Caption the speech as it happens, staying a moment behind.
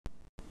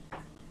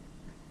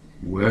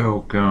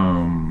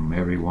Welcome,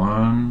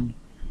 everyone,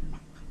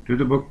 to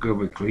the book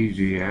of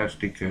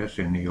Ecclesiasticus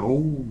in the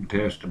Old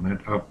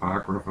Testament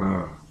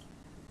Apocrypha,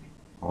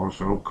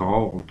 also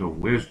called the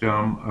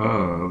Wisdom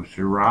of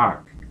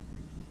Sirach.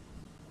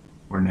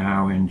 We're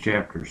now in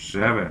chapter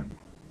 7,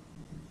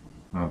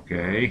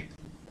 okay?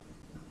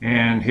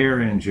 And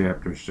here in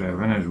chapter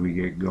 7, as we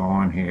get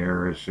going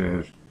here, it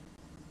says,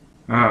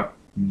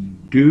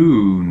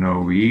 do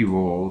no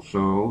evil,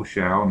 so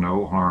shall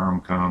no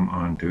harm come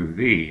unto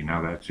thee.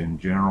 Now that's in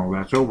general,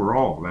 that's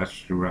overall, that's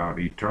throughout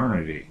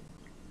eternity.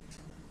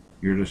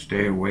 You're to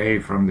stay away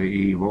from the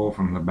evil,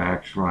 from the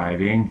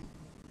backsliding.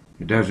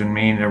 It doesn't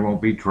mean there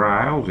won't be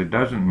trials. It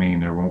doesn't mean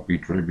there won't be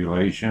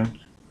tribulations.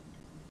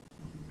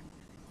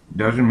 It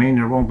doesn't mean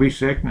there won't be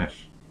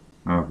sickness.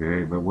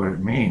 Okay, but what it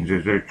means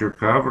is that you're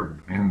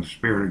covered in the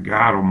Spirit of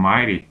God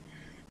Almighty,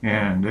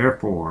 and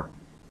therefore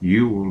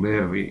you will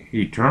live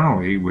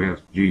eternally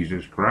with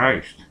Jesus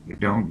Christ. It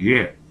don't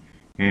get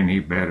any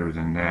better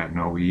than that.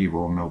 No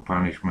evil, no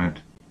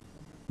punishment,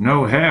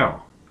 no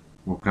hell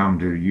will come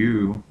to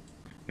you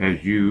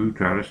as you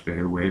try to stay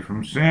away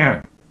from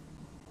sin.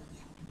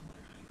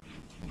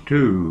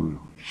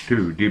 To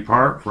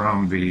depart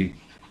from the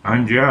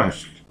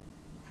unjust.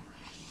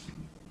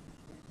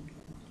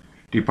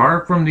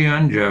 Depart from the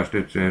unjust,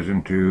 it says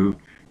in 2,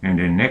 and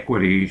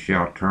iniquity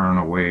shall turn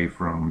away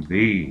from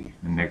thee.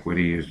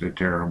 Iniquity is the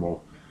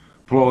terrible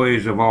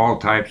ploys of all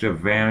types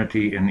of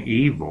vanity and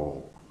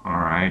evil. All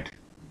right.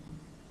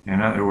 In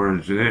other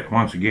words,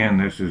 once again,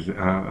 this is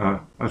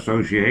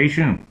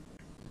association.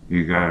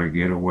 You got to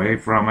get away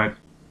from it.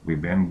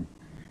 We've been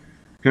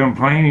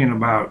complaining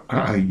about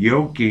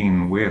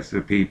yoking with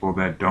the people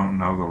that don't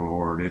know the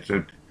Lord.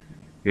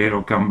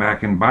 It'll come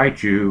back and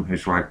bite you.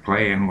 It's like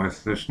playing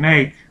with the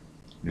snake.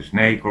 The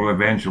snake will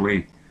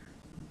eventually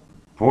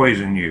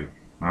poison you.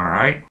 All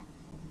right?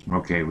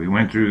 Okay, we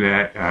went through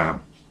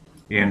that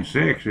in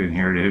 6, and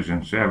here it is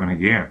in 7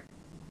 again.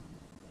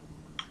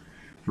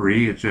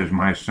 3, it says,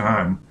 my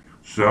son,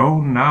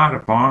 sow not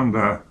upon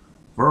the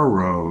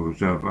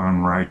furrows of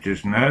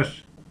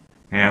unrighteousness,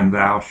 and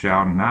thou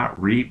shalt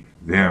not reap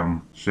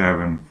them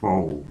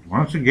sevenfold.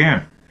 Once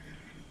again,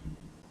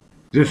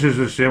 this is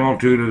a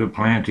similitude of the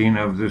planting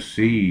of the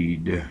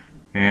seed.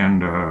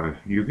 And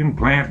you can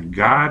plant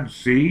God's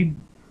seed,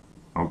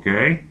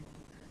 okay?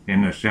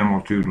 In the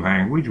similitude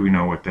language, we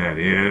know what that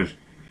is.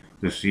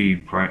 The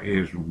seed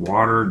is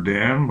watered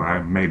then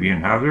by maybe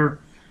another.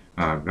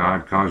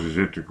 God causes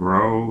it to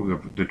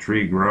grow. The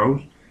tree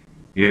grows.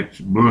 It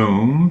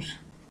blooms.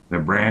 The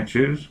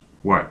branches,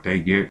 what? They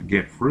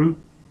get fruit,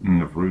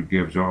 and the fruit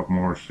gives off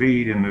more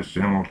seed in the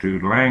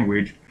similitude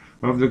language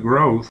of the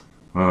growth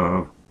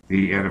of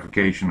the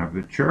edification of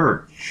the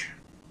church.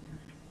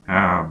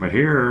 But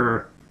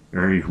here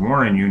he's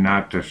warning you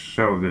not to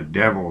sow the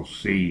devil's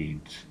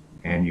seeds.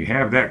 And you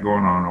have that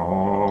going on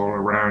all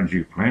around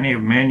you. Plenty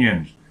of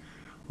minions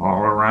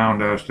all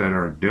around us that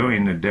are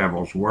doing the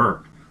devil's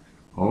work.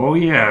 Oh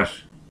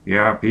yes,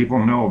 yeah, many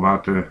people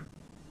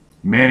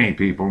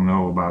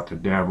know about the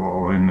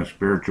devil in the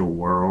spiritual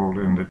world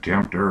and the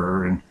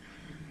tempter and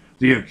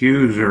the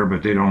accuser,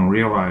 but they don't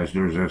realize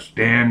there's a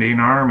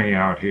standing army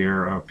out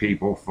here of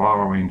people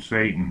following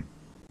Satan.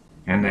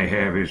 And they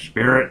have his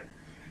spirit,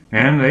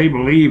 and they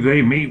believe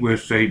they meet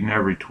with Satan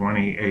every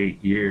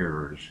 28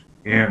 years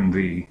in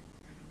the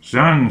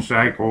sun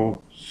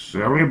cycle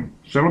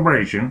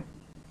celebration,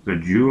 the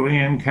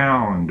Julian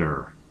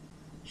calendar.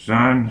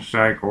 Sun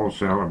cycle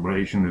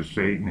celebration of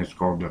Satan is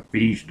called the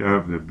Feast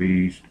of the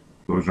Beast.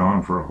 Goes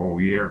on for a whole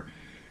year.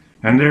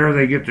 And there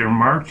they get their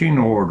marching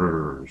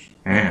orders,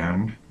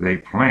 and they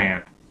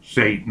plant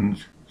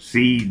Satan's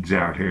seeds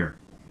out here.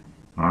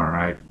 All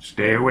right,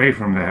 stay away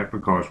from that,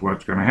 because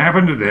what's going to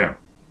happen to them?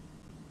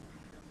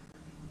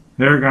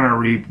 They're going to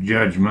reap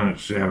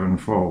judgment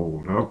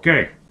sevenfold.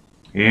 Okay.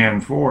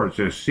 In 4, it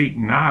says, seek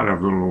not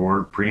of the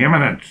Lord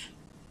preeminence,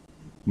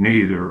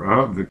 neither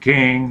of the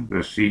king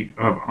the seat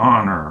of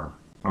honor.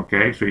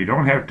 Okay, so you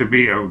don't have to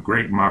be a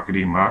great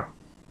muckety-muck.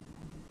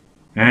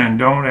 And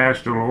don't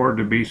ask the Lord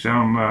to be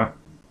some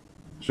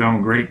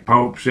great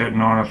pope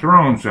sitting on a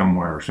throne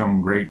somewhere,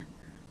 some great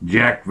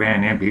Jack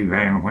Van Impe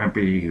Van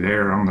Wimpy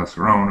there on the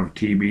throne of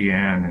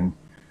TBN,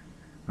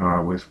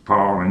 and with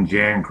Paul and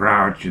Jan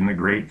Crouch and the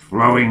great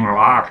flowing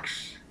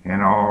locks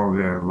and all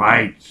the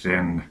lights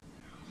and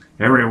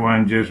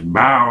everyone just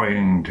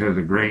bowing to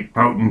the great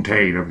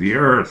potentate of the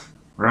earth,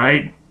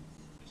 right?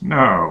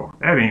 No,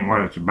 that ain't what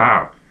it's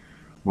about.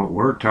 What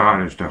we're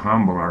taught is to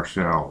humble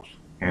ourselves,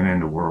 and in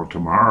the world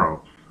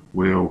tomorrow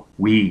we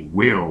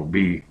will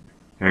be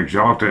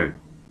exalted.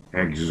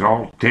 5,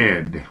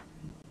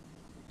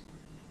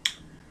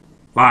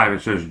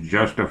 it says,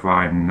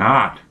 justify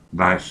not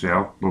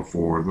thyself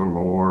before the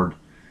Lord,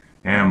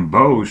 and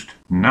boast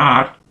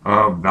not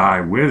of thy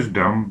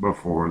wisdom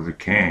before the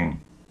king.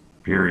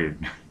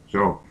 Period.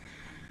 So,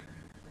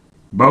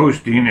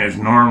 boasting is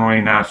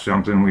normally not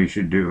something we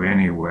should do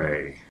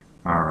anyway.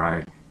 All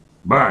right.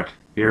 But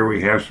here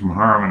we have some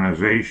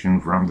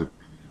harmonization from the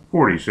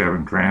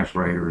 47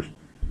 translators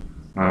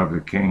of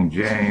the King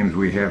James,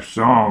 we have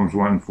Psalms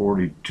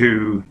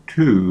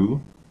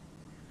 142:2,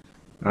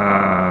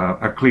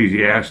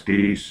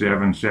 Ecclesiastes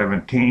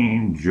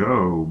 7:17,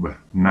 Job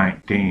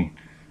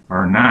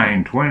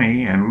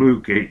 9:20, and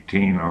Luke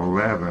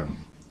 18:11.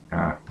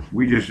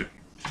 We just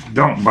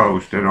don't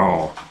boast at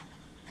all.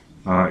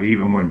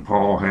 Even when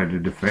Paul had to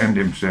defend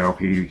himself,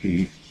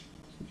 he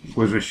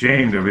was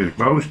ashamed of his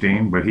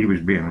boasting, but he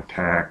was being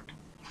attacked.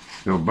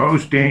 So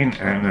boasting,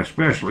 and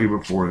especially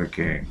before the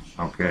king,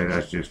 okay,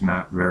 that's just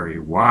not very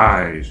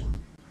wise.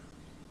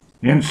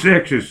 In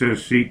 6 it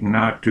says, seek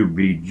not to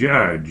be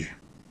judged,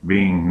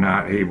 being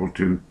not able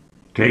to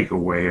take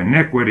away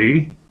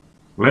iniquity,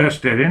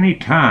 lest at any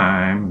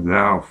time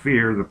thou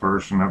fear the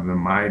person of the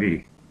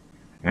mighty,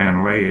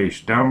 and lay a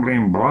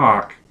stumbling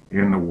block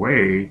in the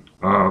way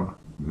of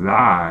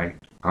thy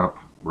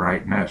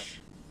uprightness.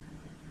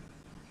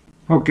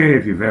 Okay,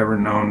 if you've ever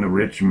known the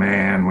rich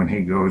man when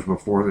he goes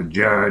before the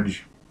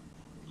judge,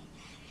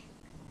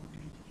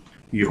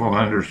 you'll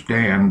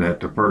understand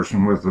that the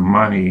person with the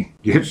money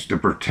gets the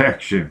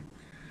protection.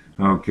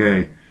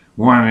 Okay,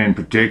 one in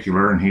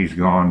particular, and he's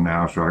gone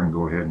now, so I can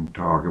go ahead and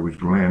talk. It was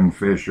Glenn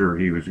Fisher.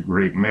 He was a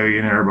great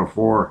millionaire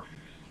before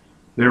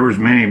there was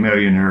many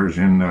millionaires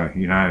in the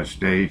United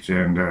States,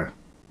 and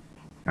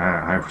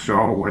I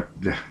saw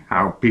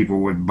how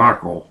people would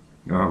buckle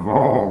of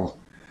all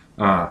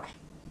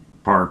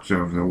parts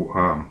of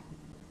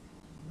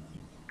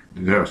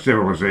the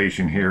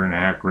civilization here in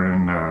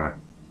Akron.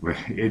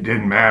 It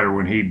didn't matter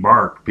when he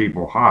barked,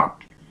 people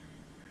hopped,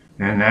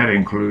 and that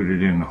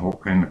included in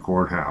the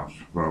courthouse,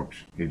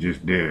 folks. It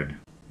just did,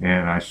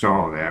 and I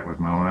saw that with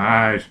my own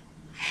eyes.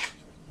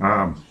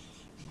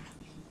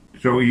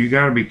 So you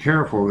got to be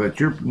careful that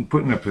you're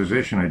put in a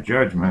position of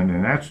judgment,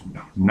 and that's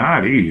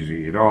not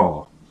easy at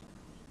all.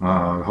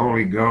 The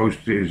Holy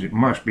Ghost it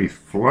must be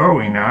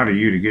flowing out of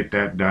you to get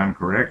that done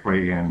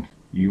correctly, and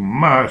you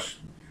must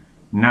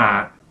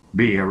not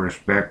be a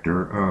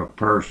respecter of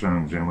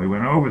persons. And we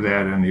went over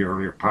that in the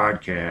earlier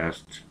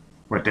podcasts,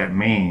 what that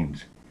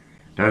means.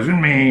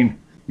 Doesn't mean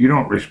you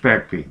don't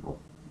respect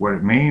people. What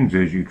it means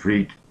is you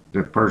treat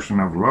the person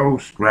of low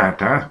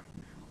strata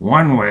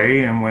one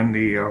way, and when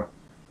the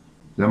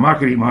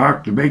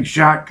muckety-muck, the big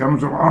shot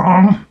comes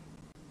along,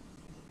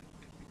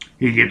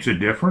 he gets a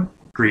different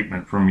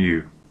treatment from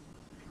you.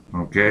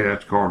 Okay,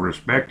 that's called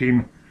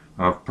respecting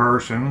of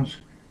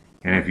persons.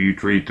 And if you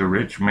treat the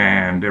rich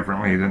man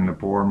differently than the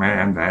poor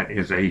man, that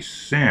is a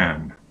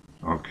sin.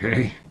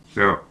 Okay,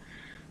 so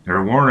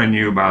they're warning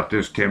you about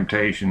this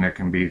temptation that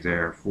can be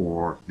there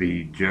for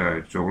the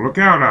judge. So look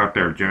out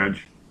there,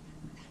 judge.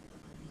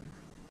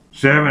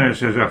 7, it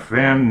says,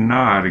 offend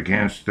not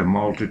against the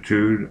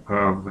multitude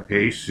of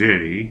a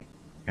city,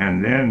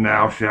 and then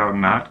thou shalt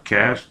not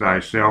cast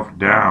thyself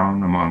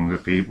down among the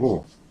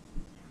people.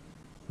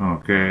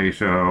 Okay,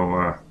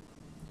 so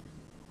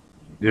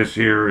this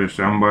here is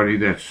somebody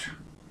that's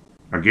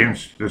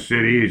against the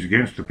city, he's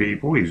against the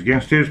people, he's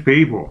against his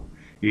people.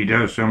 He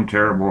does some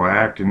terrible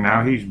act, and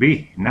now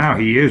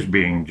he is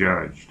being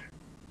judged.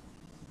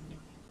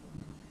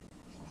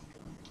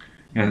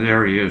 And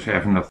there he is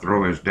having to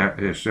throw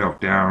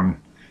himself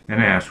down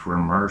and ask for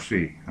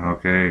mercy.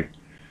 Okay,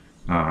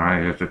 all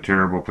right, that's a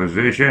terrible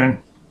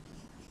position.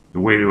 The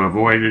way to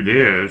avoid it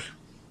is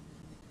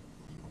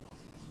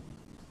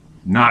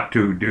not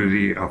to do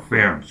the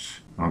offense.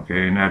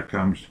 Okay, and that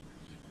comes,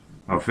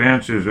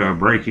 offense is a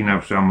breaking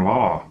of some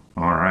law.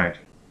 All right,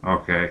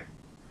 okay.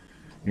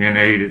 In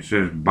 8 it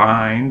says,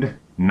 bind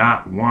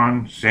not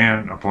one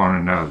sin upon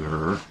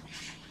another,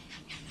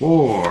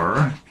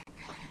 for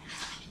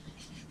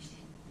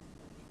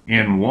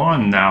in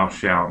one thou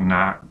shalt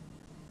not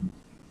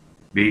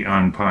be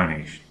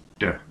unpunished.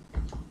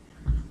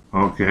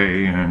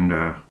 Okay,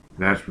 and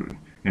that's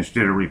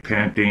instead of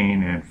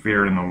repenting and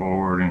fearing the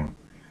Lord and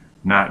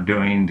not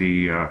doing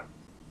the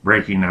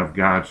breaking of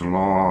God's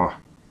law,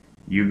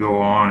 you go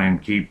on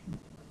and keep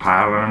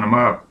piling them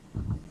up.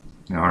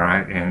 All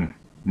right, and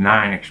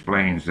 9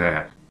 explains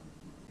that.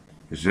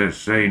 It says,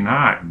 say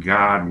not,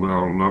 God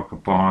will look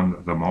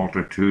upon the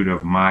multitude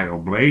of my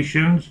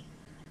oblations,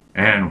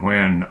 and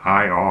when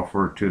I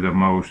offer to the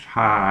Most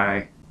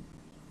High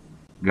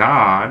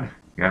God,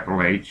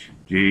 capital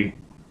H-G,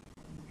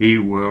 he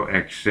will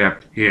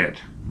accept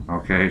it.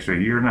 Okay, so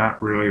you're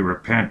not really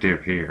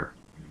repentive here.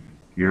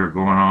 You're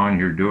going on,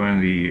 you're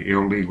doing the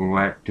illegal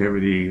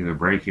activity, the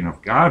breaking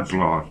of God's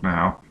laws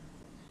now,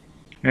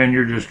 and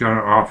you're just going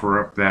to offer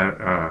up that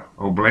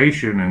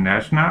oblation, and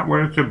that's not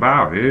what it's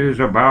about. It is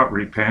about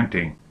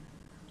repenting.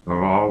 The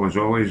law was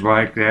always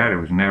like that. It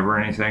was never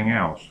anything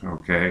else,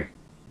 okay?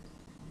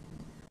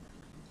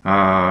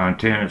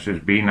 10 it says,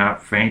 be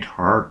not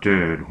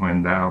faint-hearted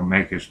when thou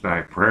makest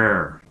thy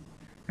prayer,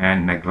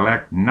 and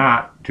neglect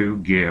not to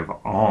give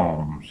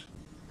alms.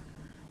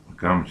 When it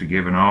comes to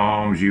giving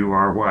alms, you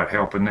are what?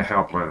 Helping the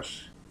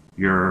helpless.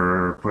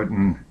 You're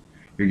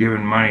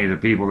giving money to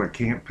people that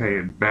can't pay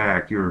it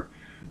back. You're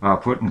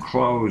putting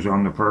clothes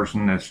on the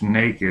person that's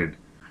naked.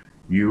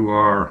 You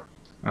are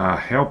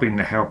helping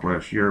the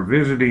helpless. You're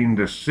visiting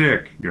the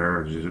sick.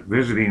 You're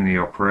visiting the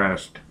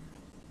oppressed.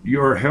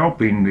 You're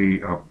helping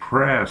the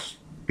oppressed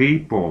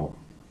people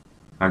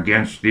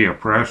against the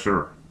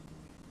oppressor.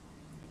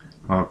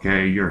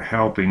 Okay, you're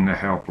helping the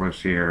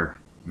helpless here,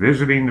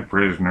 visiting the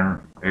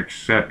prisoner,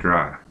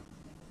 etc.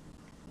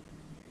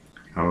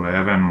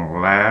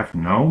 11. Laugh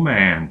no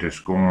man to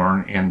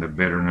scorn in the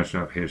bitterness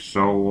of his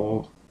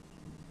soul,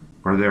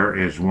 for there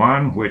is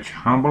one which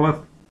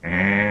humbleth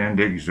and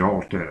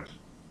exalteth.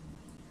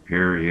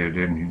 Period.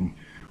 And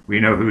we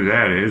know who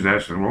that is.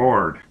 That's the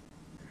Lord.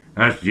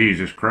 That's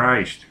Jesus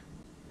Christ.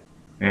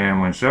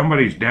 And when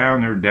somebody's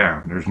down, they're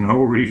down. There's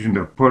no reason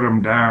to put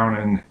them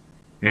down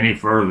any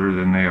further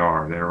than they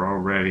are. They're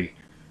already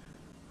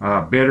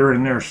bitter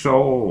in their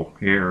soul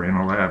here in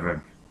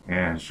 11.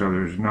 And so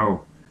there's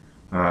no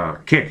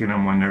kicking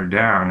them when they're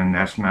down, and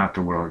that's not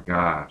the will of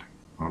God.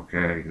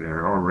 Okay?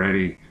 They're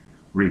already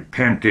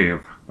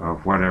repentive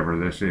of whatever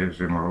this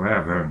is in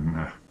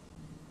 11.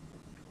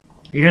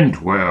 In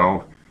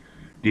 12,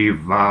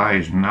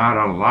 devise not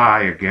a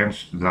lie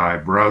against thy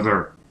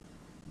brother,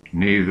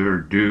 neither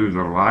do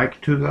the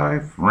like to thy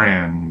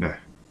friend.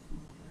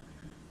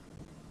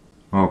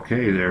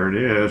 Okay, there it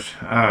is.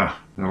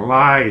 The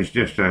lie is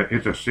just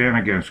it's a sin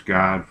against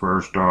God,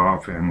 first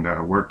off, and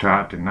we're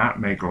taught to not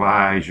make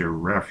lies your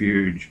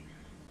refuge.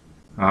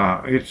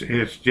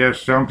 It's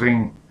just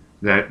something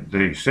that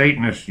the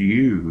Satanists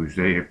use.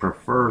 They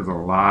prefer the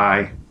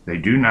lie. They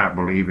do not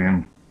believe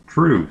in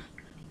truth.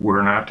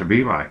 We're not to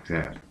be like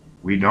that.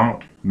 We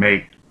don't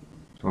make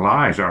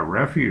lies our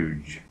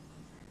refuge.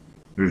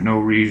 There's no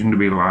reason to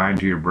be lying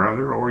to your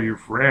brother or your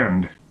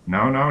friend.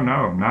 No,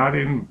 not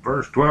in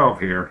verse 12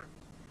 here.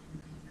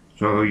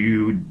 So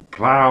you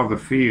plow the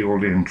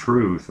field in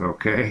truth,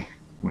 okay?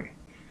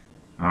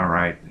 All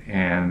right,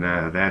 and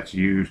that's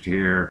used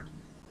here.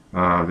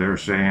 They're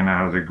saying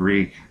out of the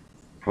Greek,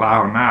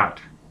 plow not,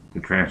 the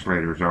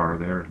translators are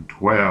there.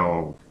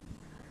 12.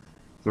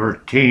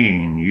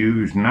 13,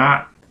 use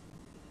not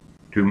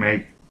to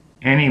make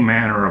any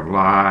manner of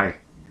lie,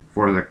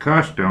 for the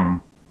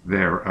custom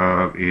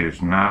thereof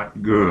is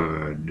not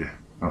good.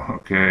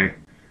 Okay?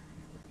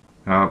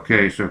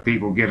 Okay, so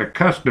people get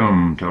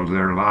accustomed to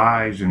their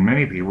lies, and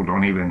many people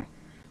don't even,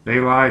 they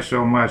lie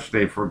so much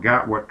they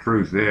forgot what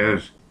truth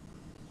is.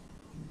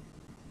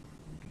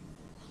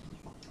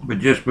 But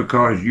just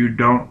because you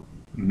don't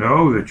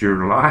know that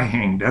you're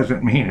lying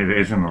doesn't mean it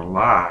isn't a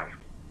lie.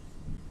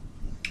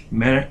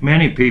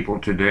 Many people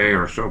today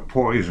are so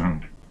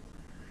poisoned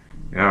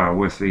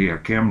with the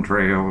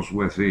chemtrails,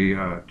 with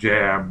the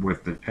jab,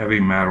 with the heavy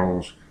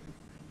metals,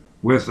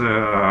 with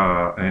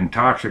the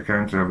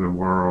intoxicants of the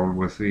world,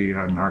 with the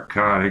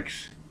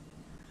narcotics,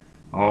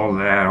 all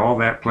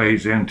that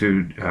plays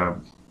into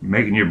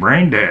making your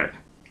brain dead.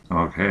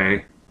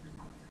 Okay,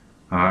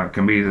 it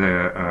can be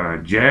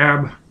the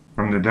jab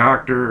from the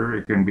doctor.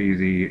 It can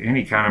be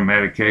any kind of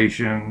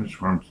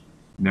medications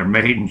they're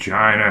made in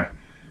China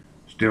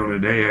still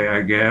today,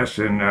 I guess.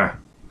 And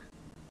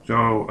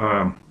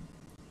so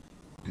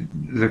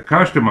the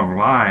custom of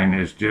lying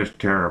is just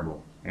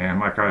terrible.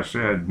 And like I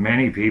said,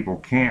 many people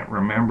can't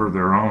remember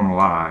their own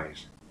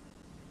lies.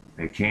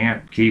 They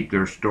can't keep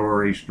their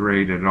story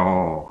straight at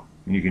all.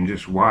 You can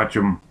just watch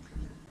them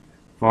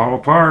fall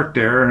apart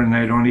there, and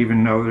they don't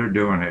even know they're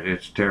doing it.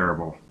 It's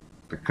terrible.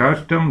 The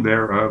custom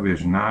thereof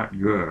is not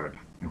good.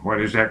 And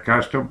what is that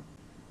custom?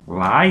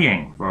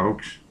 Lying,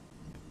 folks.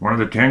 One of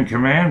the 10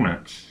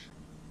 Commandments.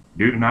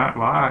 Do not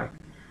lie.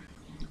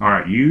 All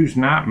right, use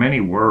not many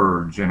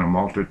words in a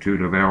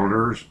multitude of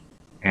elders,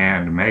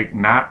 and make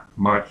not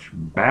much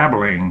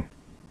babbling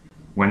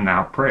when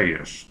thou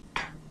prayest.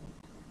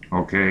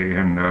 Okay,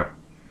 and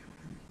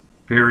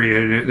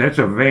period. That's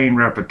a vain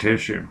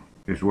repetition,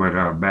 is what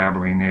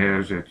babbling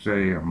is. It's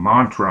a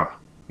mantra,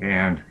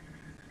 and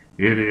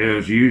it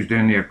is used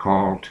in the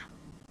occult,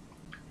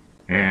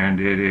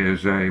 and it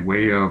is a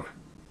way of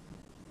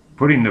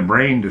putting the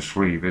brain to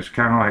sleep. It's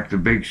kind of like the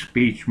big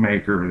speech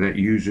maker that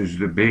uses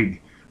the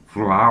big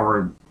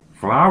flower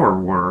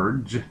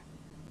words.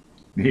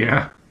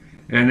 Yeah.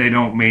 And they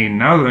don't mean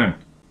nothing,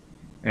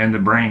 and the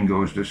brain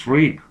goes to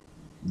sleep.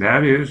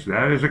 That is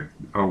a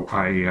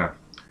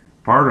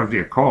part of the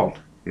occult.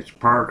 It's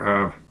part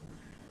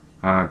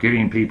of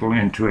getting people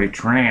into a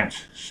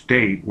trance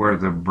state where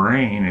the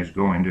brain is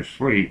going to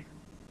sleep.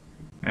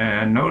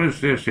 And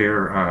notice this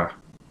here.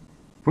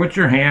 Put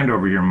your hand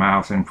over your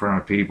mouth in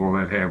front of people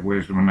that have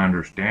wisdom and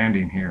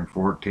understanding here in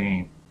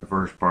 14, the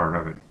first part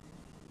of it.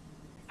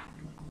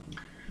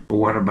 But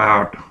what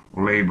about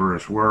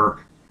laborious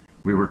work?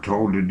 We were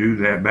told to do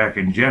that back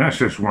in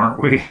Genesis,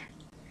 weren't we?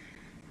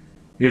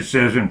 It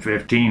says in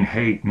 15,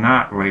 hate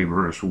not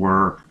laborious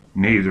work,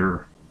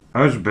 neither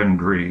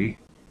husbandry,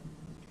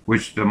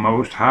 which the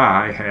Most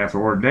High hath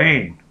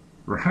ordained.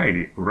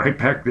 Right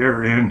back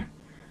there in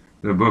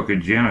the book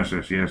of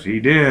Genesis. Yes, he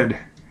did.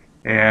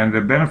 And the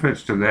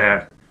benefits to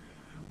that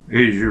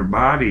is your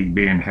body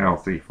being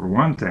healthy, for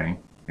one thing.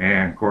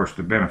 And, of course,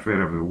 the benefit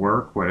of the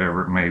work,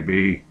 whatever it may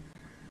be.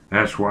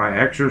 That's why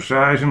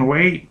exercise and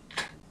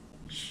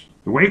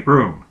the weight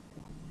room,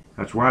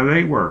 that's why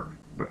they work,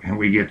 and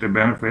we get the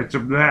benefits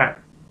of that.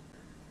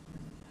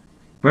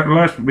 But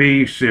let's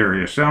be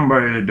serious.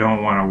 Somebody that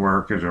don't want to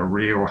work is a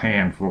real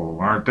handful,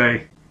 aren't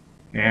they?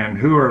 And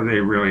who are they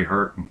really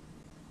hurting?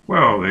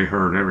 Well, they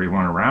hurt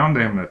everyone around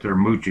them that they're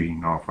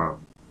mooching off of.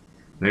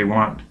 They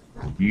want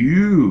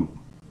you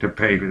to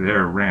pay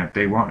their rent.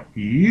 They want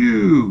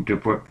you to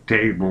put the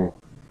table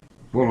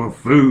full of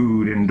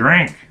food and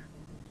drink.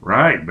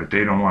 Right, but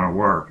they don't want to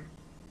work.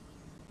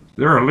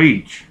 They're a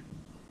leech.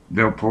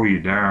 They'll pull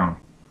you down.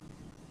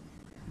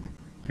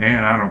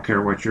 And I don't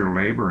care what you're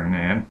laboring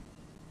in.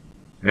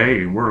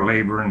 Hey, we're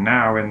laboring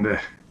now in the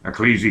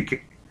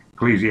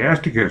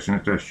Ecclesiasticus, and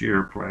it's a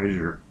sheer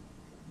pleasure.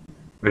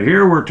 But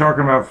here we're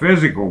talking about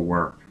physical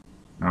work,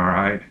 all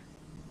right?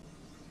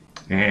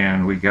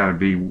 And we got to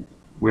be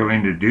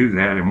willing to do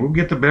that, and we'll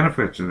get the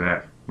benefits of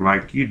that,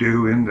 like you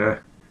do in the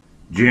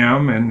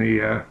gym and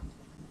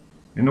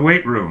in the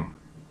weight room.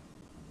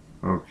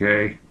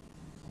 Okay.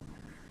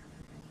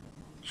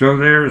 So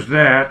there's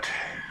that.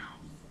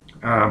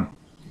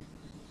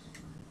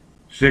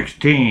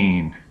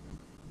 16.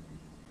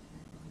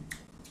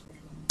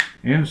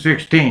 In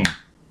 16.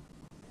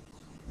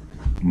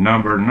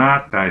 Number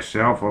not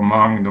thyself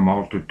among the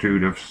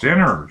multitude of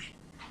sinners,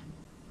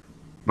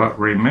 but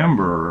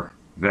remember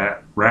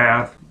that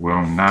wrath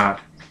will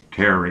not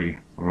tarry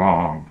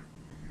long.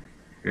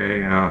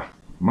 Okay,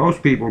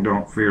 most people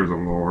don't fear the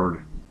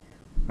Lord.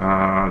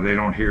 They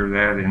don't hear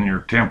that in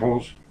your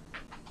temples.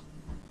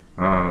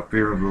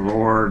 Fear of the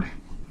Lord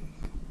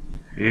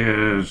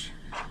is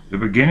the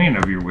beginning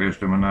of your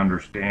wisdom and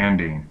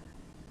understanding.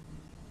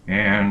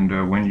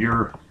 And when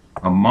you're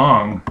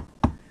among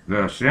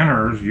the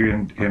sinners,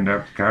 you end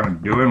up kind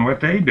of doing what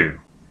they do.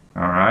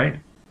 All right?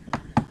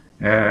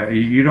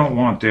 You don't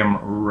want them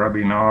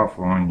rubbing off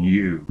on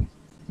you.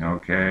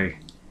 Okay?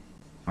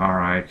 All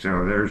right,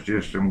 so there's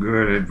just some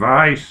good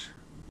advice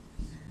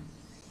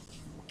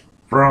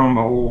from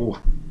old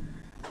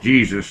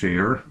Jesus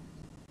here,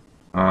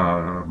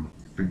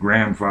 the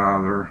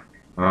grandfather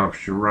of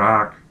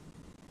Sirach,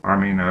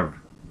 of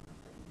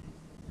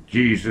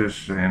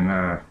Jesus,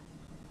 and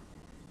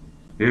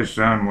his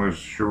son was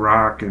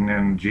Sirach, and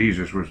then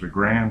Jesus was the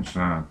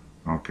grandson,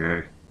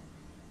 okay,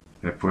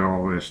 that put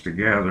all this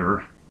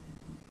together,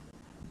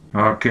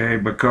 okay,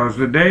 because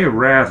the day of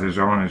wrath is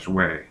on its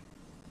way,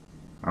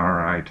 all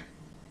right,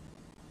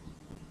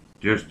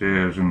 just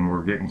is, and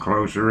we're getting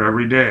closer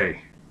every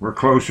day. We're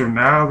closer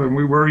now than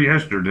we were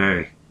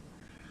yesterday.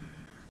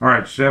 All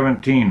right,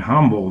 17,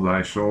 humble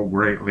thy soul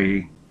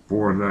greatly,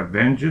 for the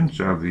vengeance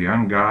of the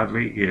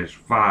ungodly is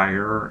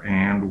fire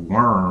and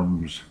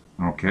worms.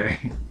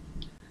 Okay?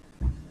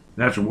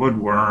 That's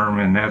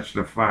woodworm, and that's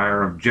the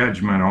fire of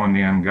judgment on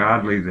the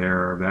ungodly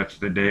there. That's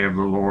the day of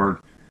the Lord.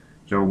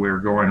 So we're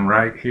going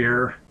right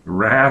here,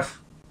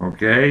 wrath,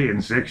 okay,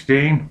 in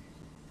 16.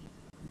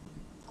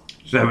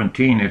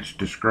 17, it's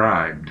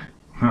described.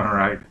 All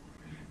right?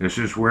 This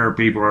is where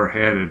people are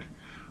headed.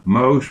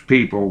 Most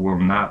people will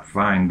not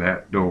find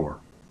that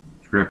door.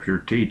 Scripture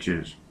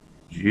teaches.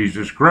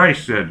 Jesus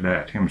Christ said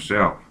that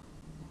himself.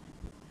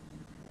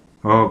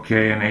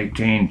 Okay, and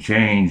 18,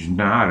 change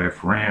not a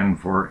friend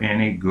for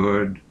any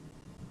good,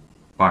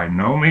 by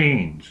no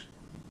means,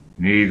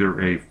 neither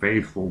a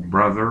faithful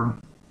brother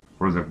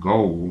for the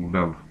gold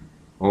of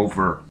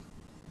Ophir.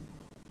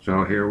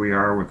 So here we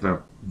are with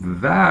the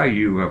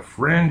value of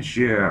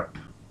friendship.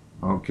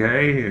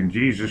 Okay, and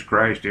Jesus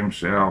Christ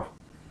himself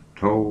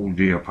told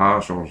the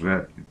apostles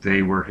that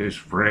they were his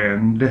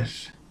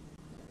friends,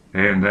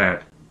 and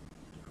that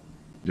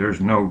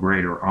there's no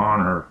greater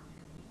honor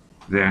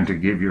than to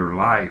give your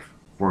life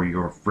for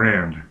your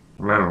friend,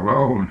 let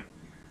alone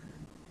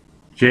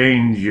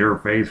change your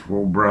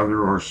faithful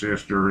brother or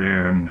sister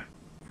in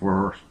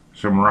for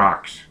some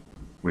rocks,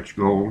 which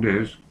gold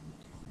is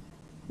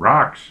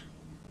rocks.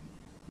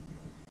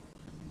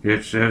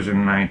 It says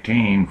in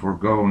 19,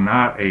 forgo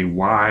not a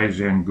wise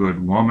and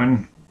good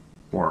woman,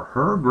 for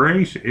her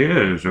grace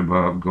is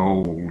above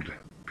gold,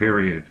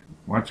 period.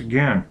 Once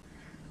again,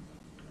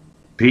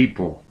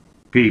 people,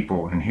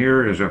 and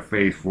here is a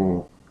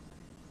faithful,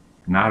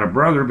 not a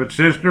brother, but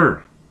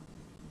sister,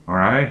 all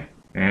right?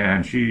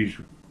 And she's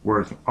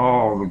worth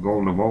all the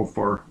gold of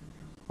Ophir,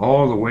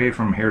 all the way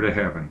from here to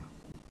heaven,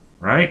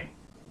 right?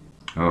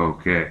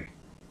 Okay.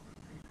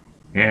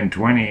 In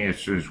 20 it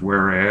says,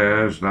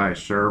 whereas thy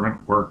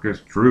servant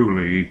worketh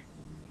truly,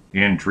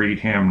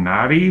 entreat him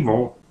not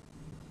evil,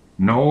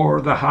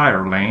 nor the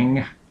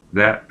hireling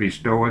that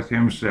bestoweth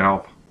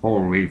himself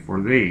wholly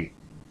for thee.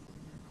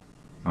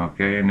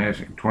 Okay, and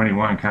this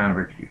 21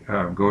 kind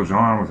of goes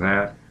on with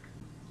that.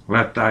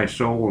 Let thy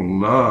soul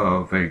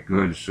love a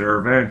good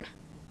servant,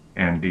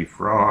 and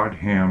defraud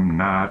him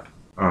not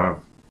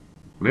of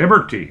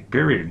liberty,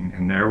 period.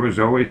 And there was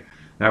always,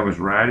 that was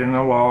right in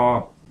the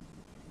law.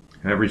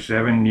 Every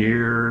 7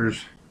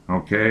 years,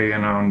 okay,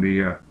 and on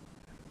the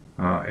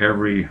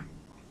every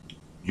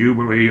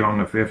Jubilee on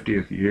the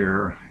 50th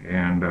year,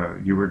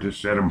 and you were to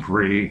set them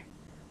free,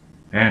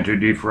 and to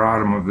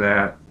defraud them of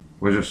that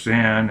was a sin,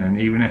 and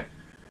even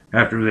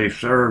after they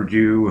served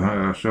you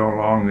so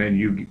long, then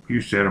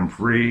you set them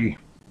free.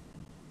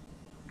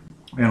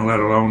 and let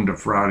alone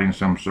defrauding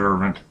some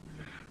servant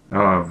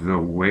of the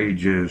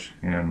wages.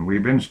 And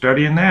we've been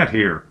studying that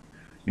here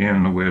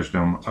in the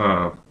wisdom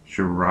of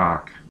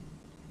Sirach.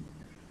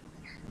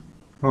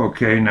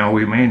 Okay, now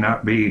we may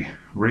not be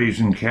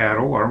raising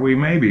cattle, or we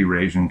may be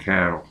raising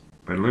cattle,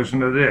 but listen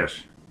to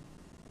this.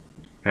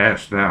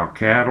 Hast thou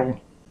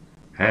cattle?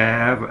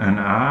 Have an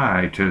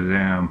eye to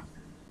them,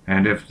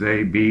 and if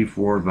they be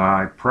for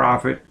thy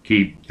profit,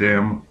 keep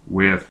them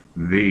with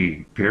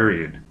thee,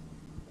 period.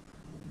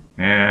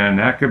 And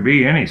that could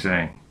be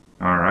anything,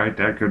 all right?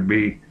 That could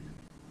be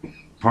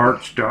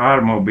parts to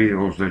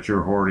automobiles that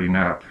you're hoarding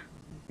up.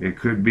 It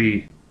could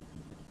be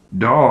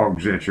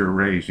dogs that you're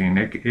raising.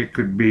 It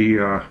could be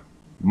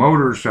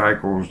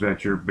motorcycles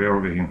that you're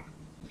building.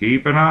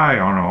 Keep an eye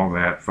on all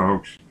that,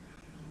 folks.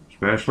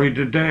 Especially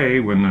today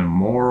when the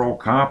moral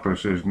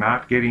compass is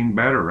not getting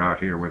better out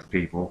here with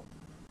people.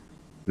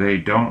 They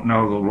don't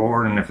know the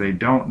Lord, and if they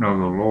don't know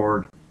the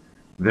Lord,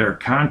 their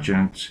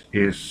conscience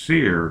is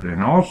seared.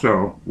 And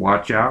also,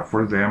 watch out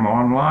for them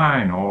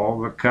online, all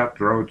the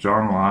cutthroats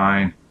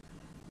online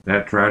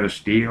that try to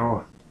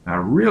steal. A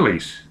really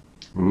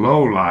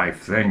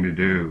low-life thing to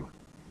do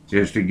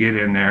is to get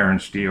in there and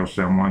steal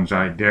someone's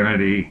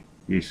identity,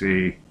 you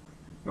see.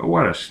 But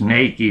what a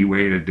snaky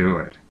way to do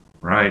it,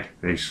 right?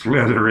 They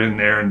slither in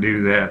there and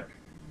do that.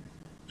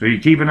 So you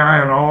keep an eye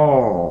on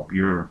all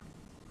your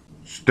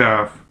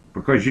stuff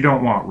because you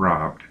don't want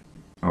robbed,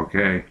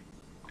 okay?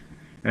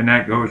 And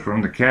that goes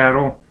from the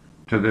cattle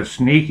to the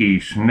sneaky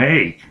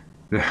snake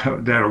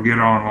that'll get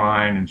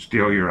online and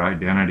steal your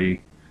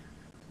identity.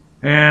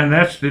 And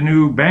that's the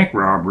new bank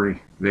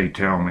robbery, they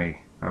tell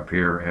me, up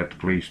here at the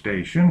police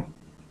station.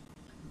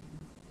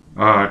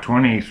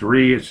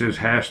 23, it says,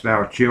 hast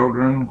thou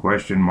children? ?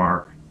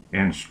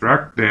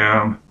 Instruct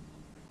them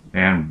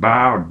and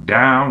bow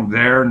down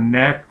their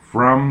neck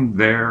from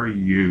their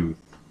youth.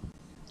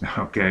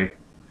 Okay.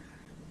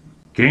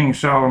 King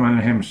Solomon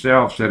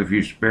himself said, if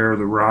you spare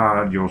the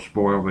rod, you'll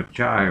spoil the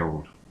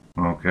child.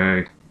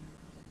 Okay.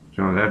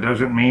 So that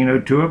doesn't mean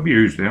to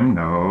abuse them.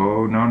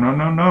 No, no, no,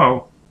 no,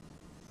 no.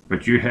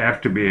 But you have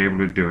to be able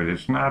to do it.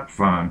 It's not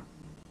fun.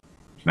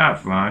 It's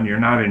not fun. You're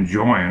not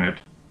enjoying it.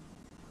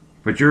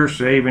 But you're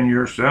saving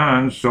your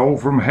son's soul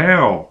from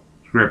hell,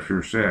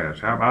 Scripture says.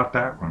 How about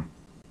that one?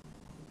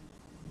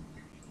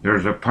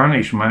 There's a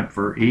punishment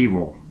for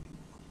evil.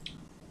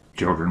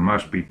 Children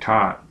must be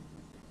taught.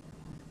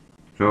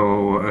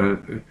 So,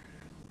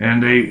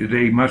 and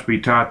they must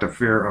be taught the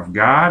fear of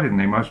God, and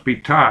they must be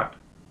taught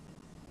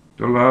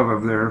the love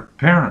of their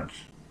parents.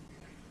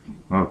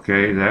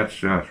 Okay, that's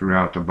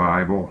throughout the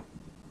Bible.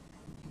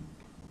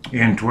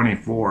 In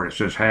 24, it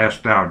says,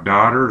 hast thou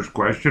daughters? ?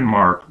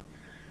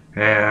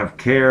 Have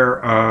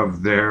care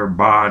of their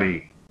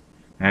body,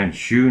 and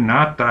shew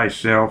not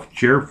thyself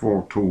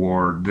cheerful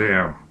toward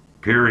them,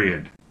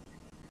 period.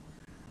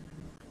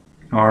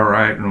 All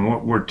right, and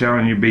what we're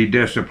telling you, be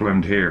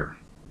disciplined here,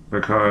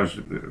 because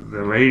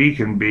the lady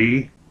can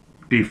be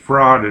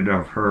defrauded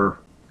of her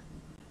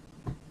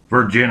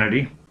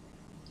virginity,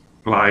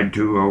 lied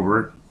to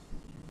over it.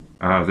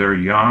 They're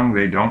young,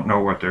 they don't know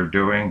what they're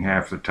doing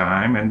half the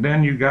time, and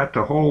then you got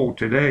the whole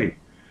today.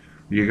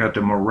 You got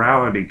the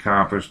morality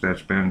compass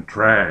that's been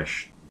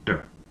trashed.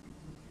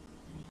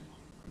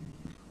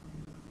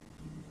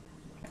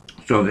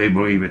 So they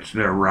believe it's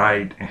their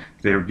right.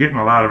 They're getting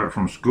a lot of it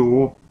from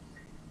school,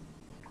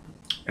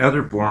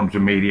 other forms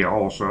of media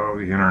also,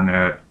 the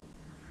internet.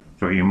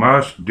 So you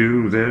must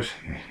do this,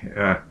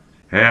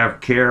 have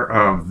care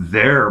of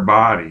their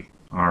body,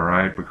 all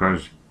right,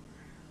 because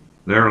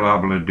they're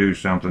liable to do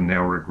something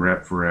they'll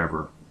regret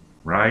forever,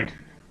 right?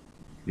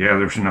 Yeah,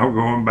 there's no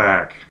going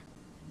back.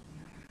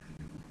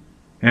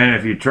 And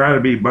if you try to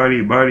be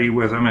buddy-buddy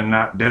with them and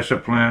not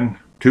discipline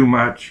too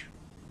much,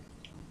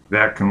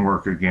 that can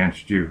work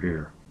against you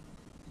here.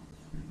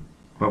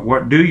 But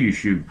what do you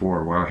shoot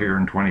for? Well, here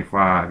in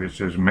 25, it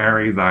says,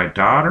 marry thy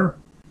daughter,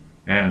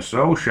 and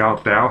so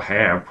shalt thou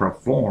have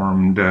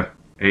performed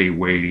a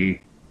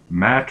weighty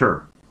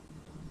matter.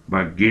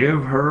 But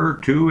give her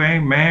to a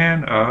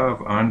man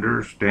of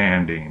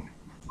understanding.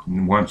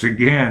 And once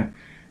again,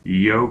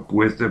 yoke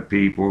with the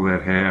people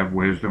that have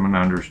wisdom and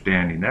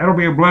understanding. That'll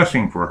be a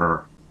blessing for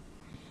her.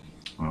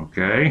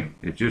 Okay?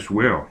 It just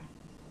will.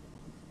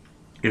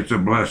 It's a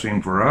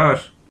blessing for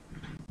us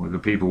with the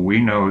people we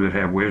know that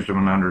have wisdom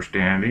and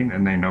understanding,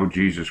 and they know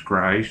Jesus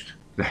Christ.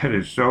 That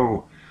is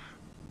so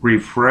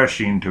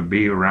refreshing to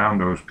be around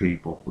those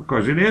people,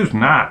 because it is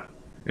not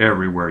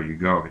everywhere you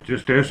go. It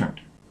just isn't.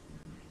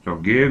 So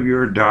give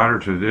your daughter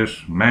to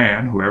this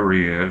man, whoever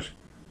he is,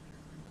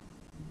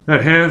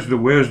 that has the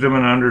wisdom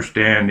and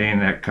understanding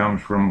that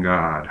comes from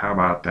God. How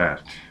about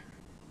that?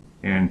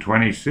 In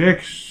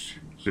 26,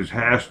 it says,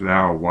 hast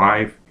thou a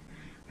wife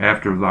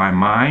after thy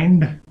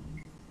mind?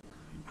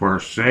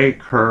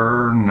 Forsake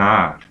her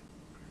not,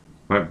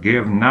 but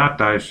give not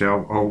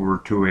thyself over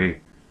to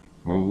a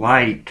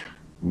light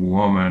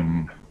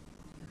woman.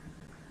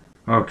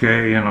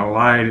 Okay, and a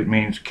light, it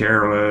means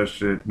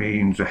careless, it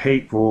means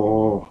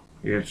hateful.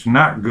 It's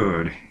not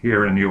good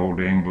here in the Old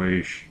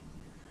English.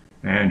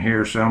 And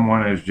here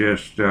someone has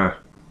just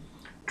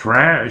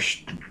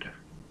trashed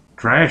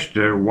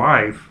their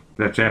wife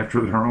that's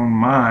after their own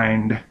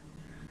mind,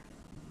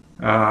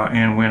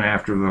 and went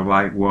after the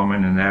light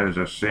woman, and that is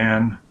a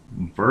sin,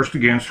 first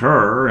against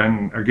her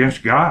and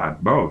against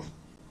God, both.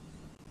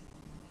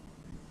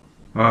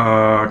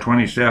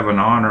 27,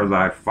 honor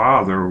thy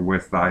father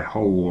with thy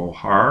whole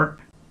heart,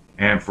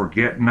 and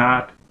forget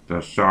not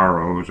the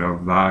sorrows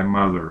of thy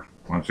mother.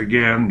 Once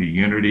again, the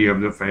unity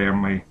of the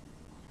family.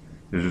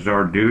 This is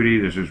our duty.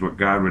 This is what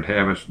God would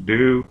have us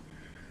do.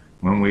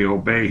 When we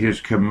obey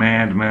his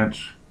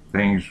commandments,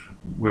 things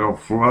will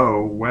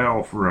flow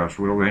well for us,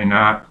 will they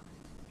not?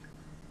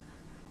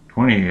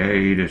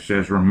 28, it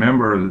says,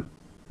 remember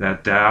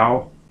that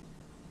thou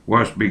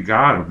wast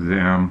begot of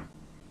them,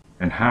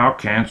 and how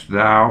canst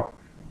thou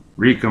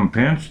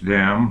recompense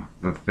them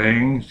the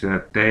things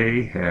that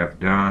they have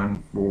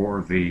done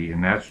for thee?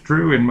 And that's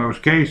true in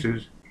most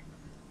cases.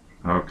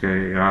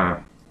 Okay,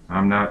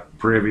 I'm not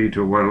privy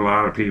to what a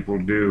lot of people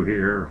do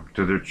here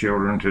to their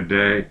children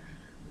today.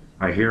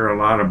 I hear a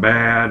lot of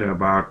bad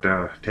about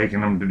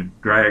taking them to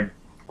drag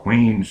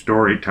queen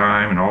story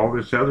time and all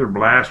this other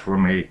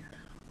blasphemy,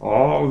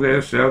 all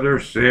this other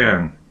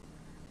sin.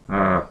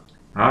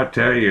 I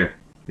tell you,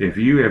 if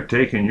you have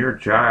taken your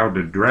child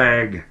to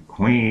drag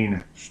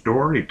queen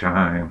story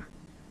time,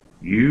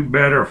 you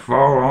better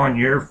fall on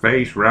your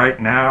face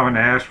right now and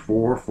ask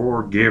for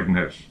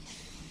forgiveness.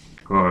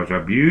 Because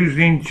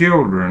abusing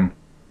children,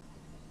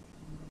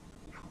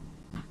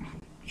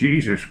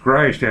 Jesus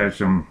Christ had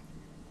some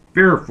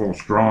fearful,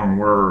 strong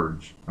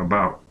words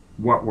about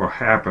what will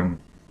happen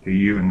to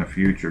you in the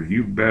future.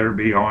 You better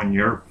be on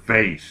your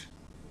face,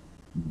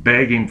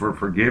 begging for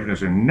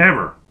forgiveness, and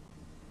never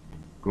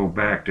go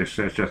back to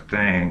such a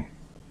thing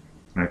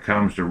when it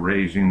comes to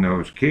raising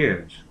those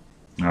kids.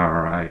 All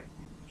right.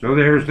 So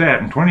there's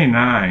that. And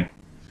 29,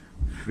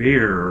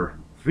 fear,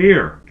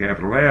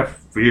 capital F,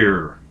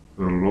 fear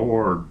the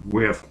Lord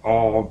with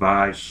all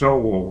thy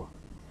soul,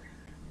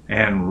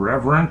 and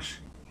reverence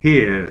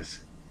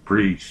his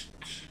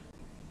priests.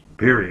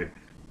 Period.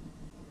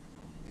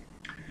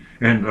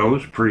 And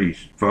those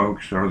priests,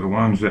 folks, are the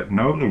ones that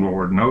know the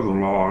Lord, know the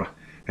law,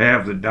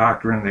 have the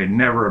doctrine. They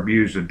never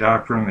abuse the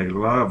doctrine. They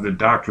love the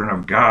doctrine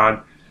of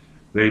God.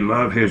 They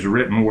love his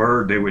written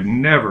word. They would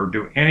never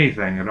do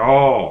anything at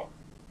all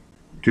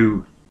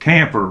to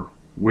tamper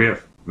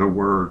with the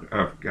word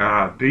of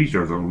God. These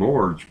are the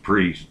Lord's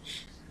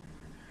priests.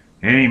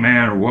 Any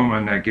man or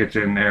woman that gets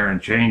in there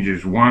and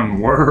changes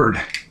one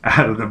word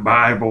out of the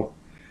Bible,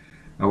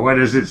 what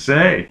does it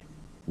say?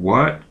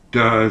 What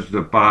does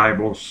the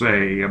Bible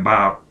say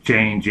about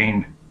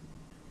changing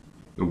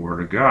the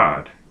Word of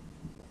God?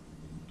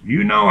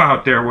 You know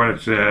out there what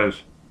it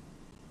says.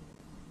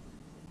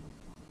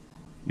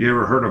 You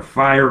ever heard of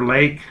Fire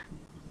Lake?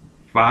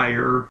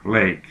 Fire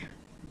Lake.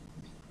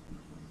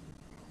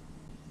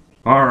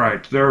 All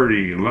right,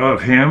 30.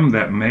 Love him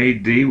that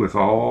made thee with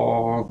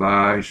all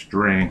thy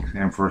strength,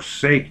 and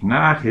forsake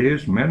not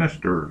his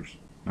ministers.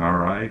 All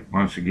right,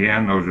 once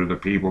again, those are the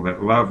people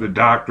that love the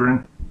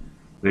doctrine.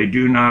 They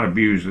do not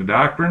abuse the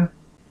doctrine.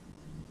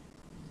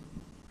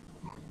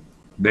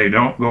 They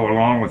don't go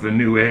along with the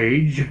new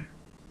age.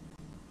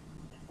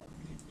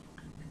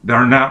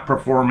 They're not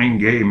performing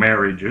gay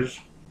marriages.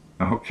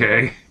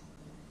 Okay?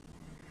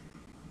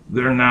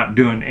 They're not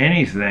doing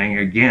anything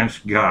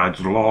against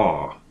God's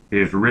law,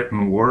 his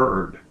written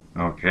word.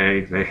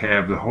 Okay? They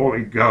have the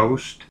Holy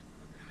Ghost.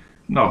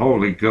 The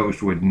Holy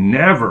Ghost would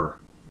never,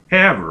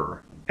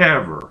 ever,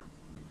 ever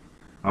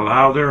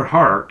allow their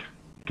heart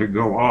to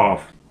go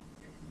off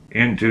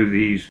into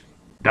these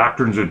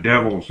doctrines of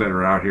devils that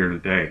are out here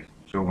today.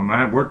 So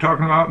we're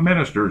talking about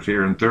ministers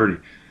here in 30.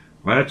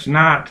 Let's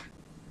not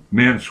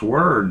mince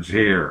words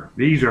here.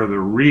 These are the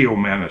real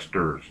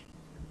ministers,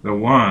 the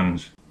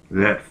ones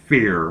that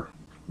fear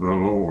the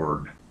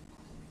Lord.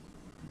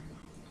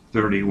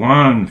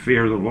 31,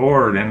 fear the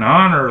Lord and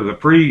honor the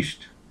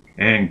priest,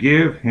 and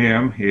give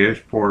him his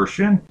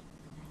portion,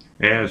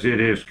 as it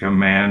is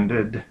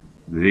commanded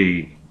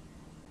thee.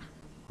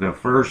 The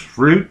first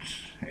fruits,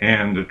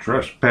 and the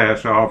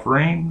trespass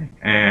offering,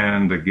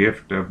 and the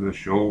gift of the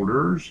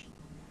shoulders,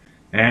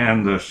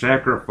 and the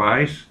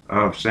sacrifice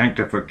of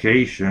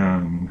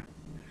sanctification,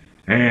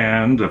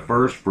 and the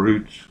first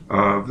fruits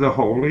of the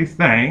holy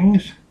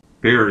things,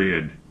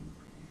 period.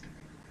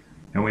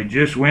 And we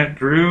just went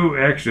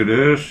through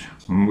Exodus,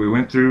 and we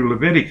went through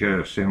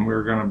Leviticus, and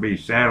we're going to be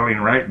saddling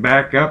right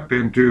back up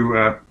into,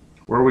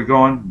 where are we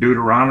going?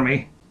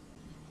 Deuteronomy.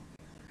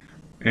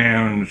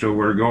 And so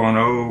we're going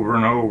over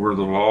and over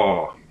the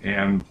law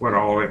and what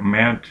all it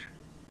meant,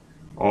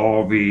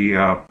 all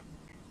the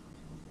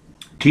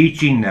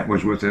teaching that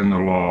was within the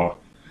law,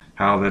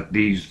 how that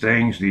these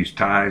things, these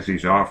tithes,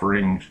 these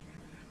offerings,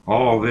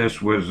 all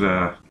this was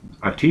a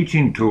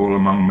teaching tool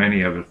among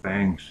many other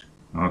things.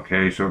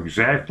 Okay, so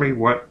exactly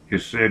what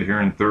is said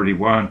here in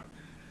 31,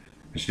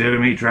 instead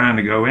of me trying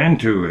to go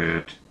into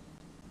it,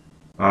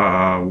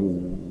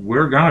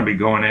 we're going to be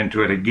going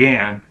into it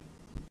again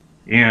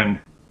in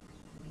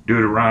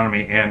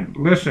Deuteronomy. And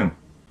listen,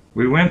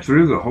 we went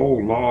through the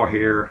whole law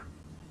here,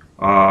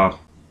 and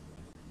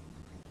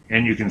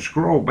you can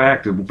scroll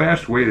back. The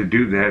best way to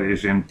do that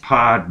is in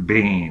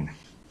Podbean.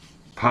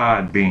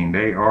 Podbean.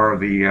 They are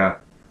the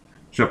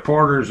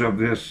supporters of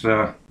this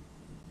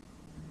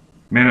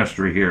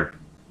ministry here.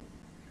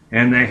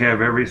 And they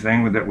have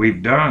everything that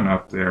we've done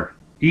up there.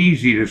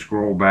 Easy to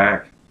scroll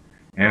back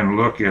and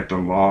look at the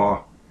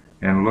law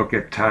and look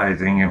at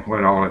tithing and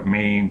what all it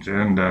means.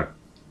 And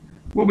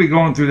we'll be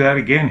going through that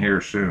again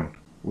here soon.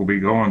 We'll be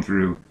going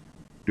through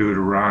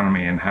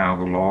Deuteronomy and how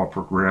the law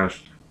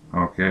progressed,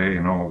 okay,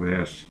 and all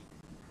this.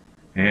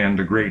 And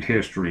the great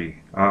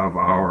history of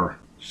our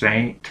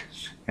saints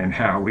and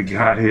how we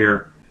got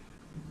here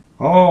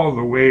all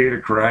the way to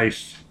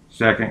Christ's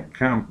second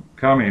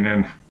coming.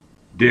 And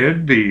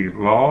did the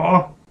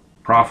law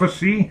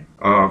prophecy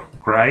of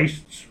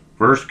Christ's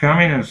first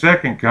coming and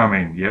second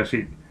coming? Yes,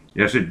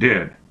 it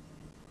did.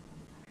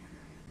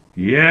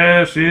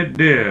 Yes, it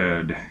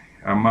did.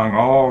 Among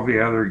all the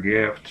other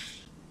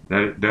gifts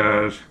that it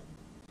does,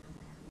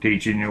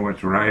 teaching you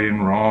what's right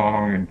and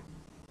wrong and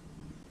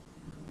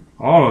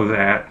all of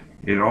that,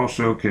 it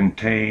also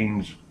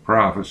contains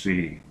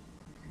prophecy.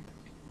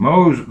 The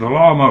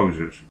law of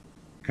Moses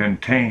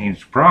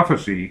contains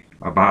prophecy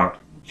about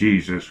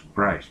Jesus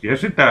Christ.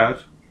 Yes, it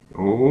does.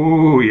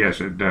 Oh, yes,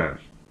 it does.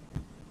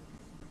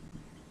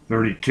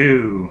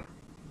 32.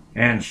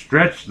 And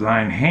stretch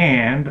thine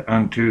hand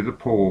unto the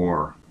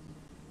poor,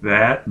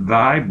 that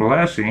thy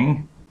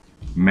blessing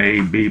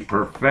may be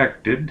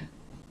perfected.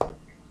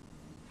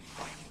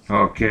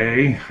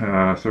 Okay,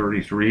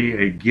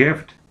 33. A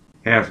gift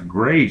hath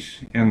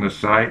grace in the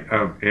sight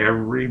of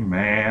every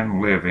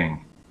man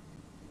living,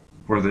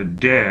 for the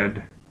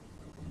dead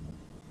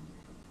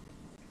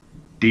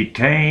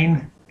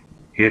detain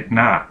it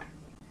not.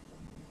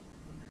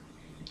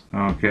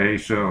 Okay,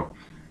 so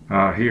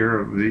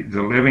here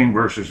the living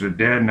versus the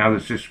dead. Now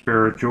this is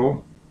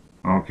spiritual.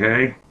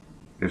 Okay,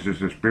 this is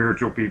the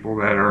spiritual people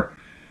that are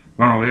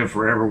going to live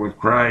forever with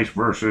Christ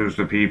versus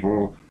the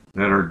people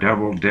that are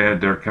double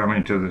dead. They're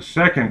coming to the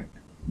second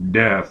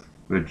death,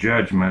 the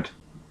judgment.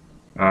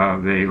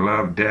 They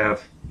love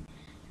death.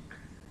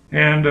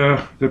 And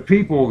the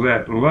people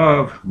that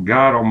love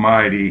God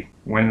Almighty,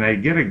 when they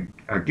get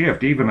a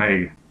gift, even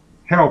a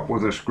help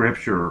with a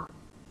scripture,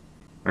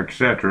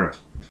 etc.,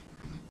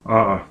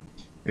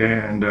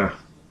 and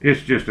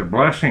it's just a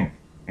blessing.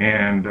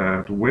 And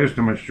the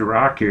wisdom of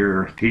Sirach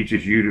here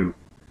teaches you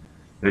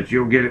that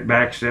you'll get it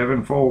back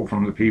sevenfold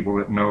from the people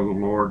that know the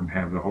Lord and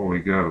have the Holy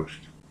Ghost.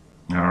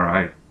 All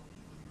right.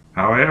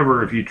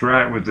 However, if you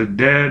try it with the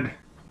dead,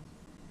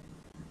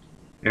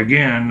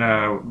 again,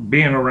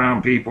 being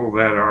around people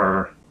that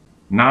are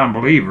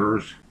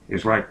non-believers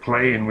is like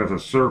playing with a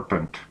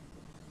serpent.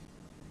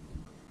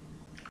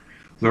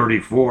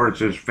 34, it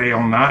says,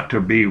 fail not to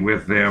be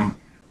with them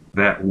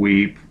that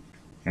weep,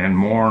 and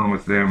mourn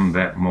with them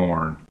that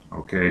mourn.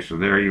 Okay, so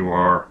there you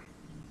are,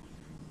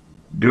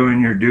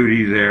 doing your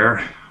duty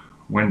there.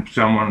 When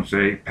someone,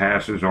 say,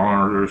 passes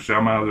on, or there's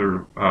some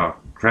other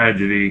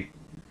tragedy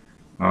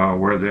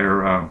where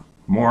they're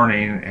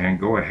mourning, and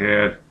go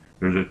ahead.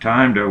 There's a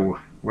time to,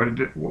 what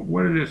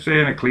did it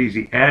say in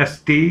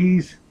Ecclesiastes?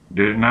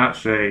 Did it not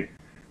say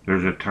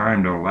there's a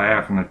time to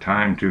laugh and a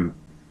time to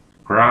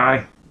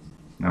cry?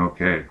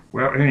 Okay,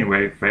 well,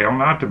 anyway, fail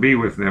not to be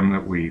with them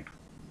that weep.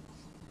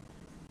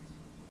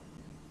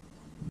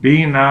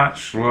 Be not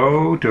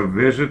slow to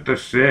visit the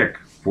sick,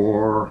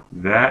 for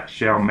that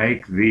shall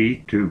make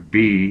thee to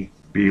be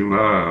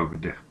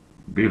beloved.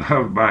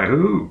 Beloved by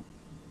who?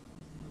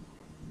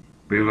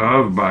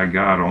 Beloved by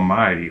God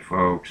Almighty,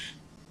 folks.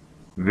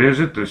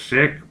 Visit the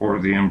sick or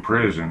the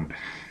imprisoned.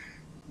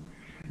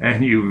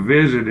 And you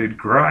visited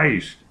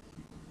Christ,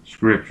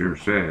 Scripture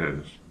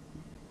says.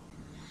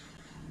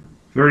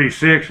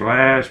 36,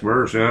 last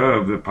verse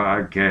of the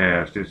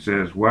podcast. It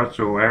says,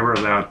 whatsoever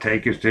thou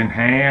takest in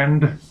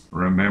hand,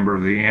 remember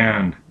the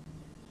end,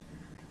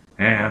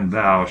 and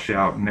thou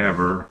shalt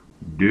never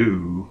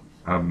do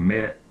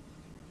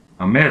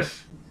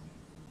amiss.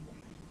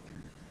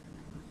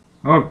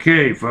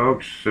 Okay,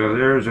 folks, so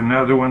there's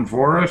another one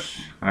for us.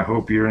 I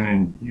hope you're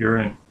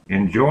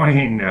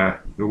enjoying the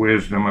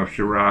wisdom of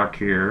Sirach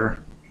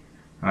here,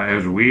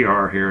 as we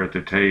are here at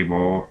the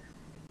table.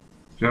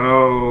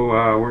 So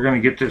we're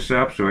going to get this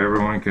up so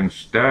everyone can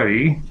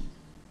study,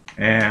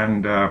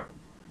 and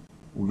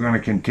we're going to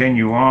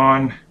continue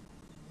on.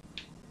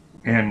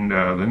 And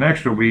the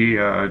next will be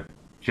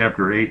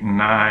chapter 8 and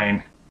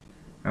 9,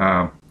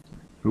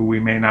 who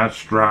we may not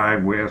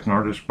strive with,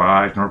 nor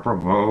despise, nor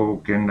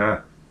provoke, and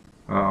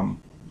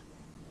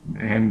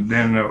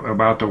then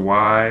about the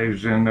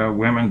wives and the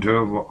women to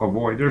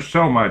avoid. There's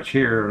so much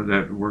here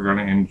that we're going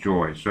to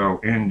enjoy. So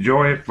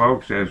enjoy it,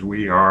 folks, as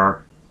we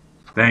are.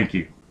 Thank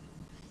you.